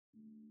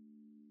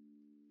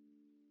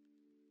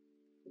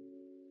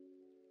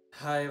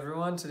Hi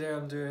everyone, today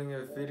I'm doing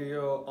a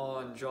video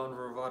on John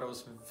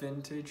Varvatos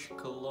Vintage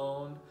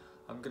Cologne.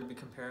 I'm going to be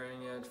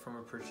comparing it from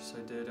a purchase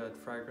I did at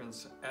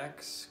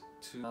FragranceX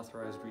to an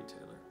authorized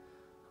retailer.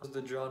 This is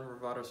the John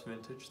Varvatos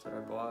Vintage that I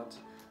bought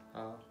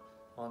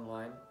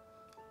online.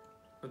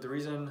 But the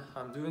reason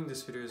I'm doing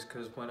this video is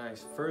because when I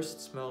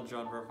first smelled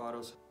John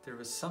Varvatos, there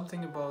was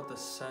something about the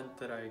scent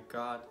that I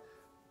got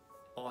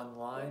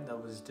online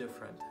that was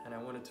different, and I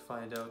wanted to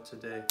find out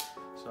today.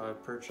 So I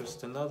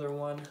purchased another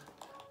one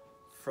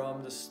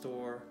from the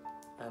store,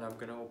 and I'm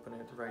gonna open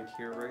it right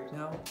here, right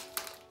now.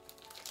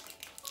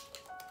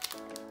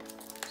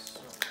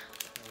 So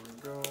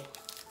there we go.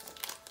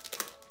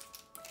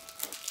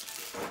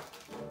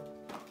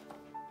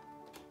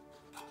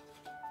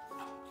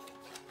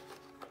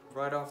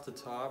 Right off the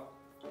top,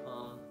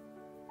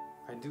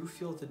 I do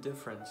feel the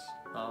difference.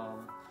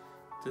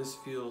 This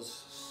feels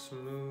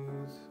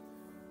smooth.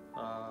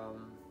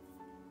 You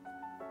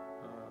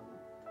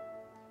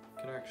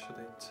can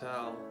actually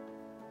tell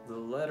the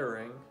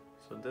lettering.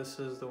 So this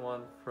is the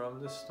one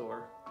from the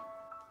store,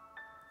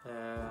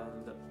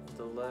 and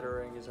the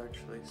lettering is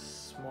actually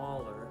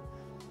smaller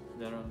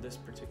than on this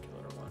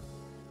particular one.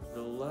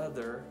 The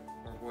leather,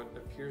 or what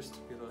appears to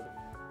be leather,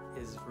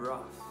 is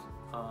rough,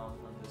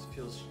 and this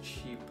feels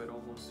cheap. It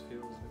almost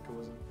feels like it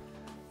wasn't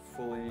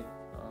fully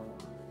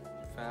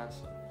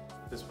fastened.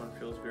 This one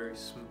feels very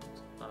smooth.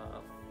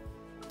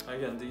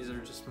 Again, these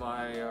are just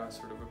my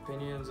sort of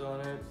opinions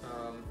on it,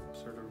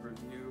 sort of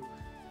review.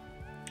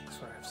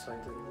 So I have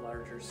slightly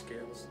larger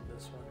scales than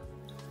this one.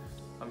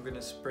 I'm going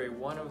to spray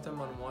one of them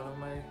on one of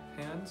my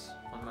hands.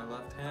 On my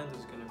left hand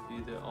is going to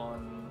be the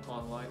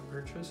online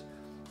purchase.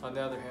 On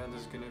the other hand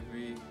is going to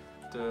be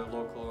the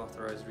local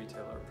authorized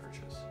retailer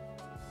purchase.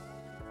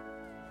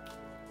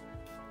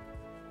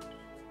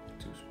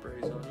 2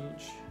 sprays on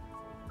each.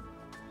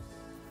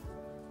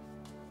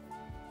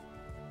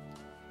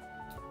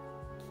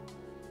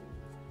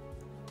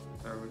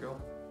 There we go.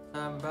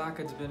 I'm back.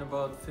 It's been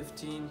about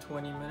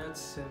 15-20 minutes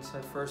since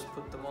I first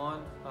put them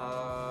on.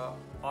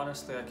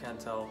 Honestly, I can't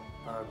tell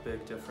a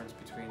big difference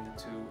between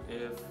the two.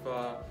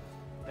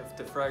 If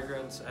the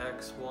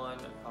FragranceX one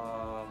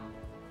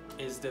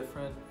is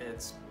different,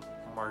 it's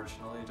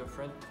marginally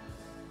different.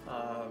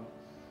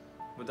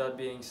 With that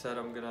being said,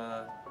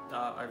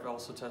 I've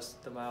also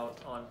tested them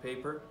out on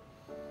paper,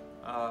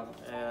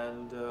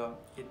 and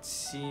it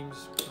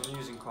seems, I'm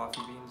using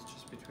coffee beans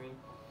just between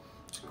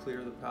to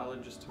clear the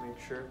palette just to make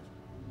sure.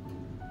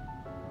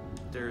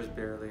 There's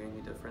barely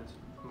any difference.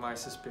 My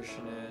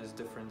suspicion is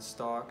different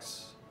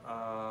stocks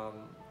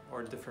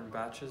or different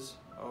batches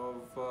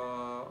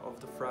of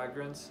the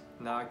fragrance.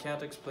 Now I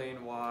can't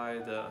explain why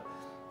the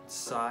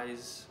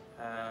size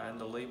and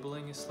the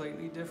labeling is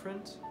slightly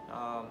different.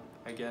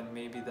 Again,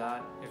 maybe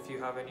that. If you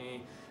have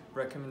any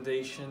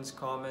recommendations,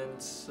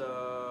 comments,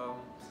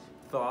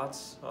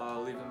 thoughts,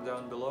 leave them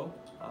down below.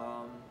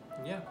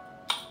 Yeah,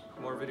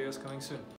 more videos coming soon.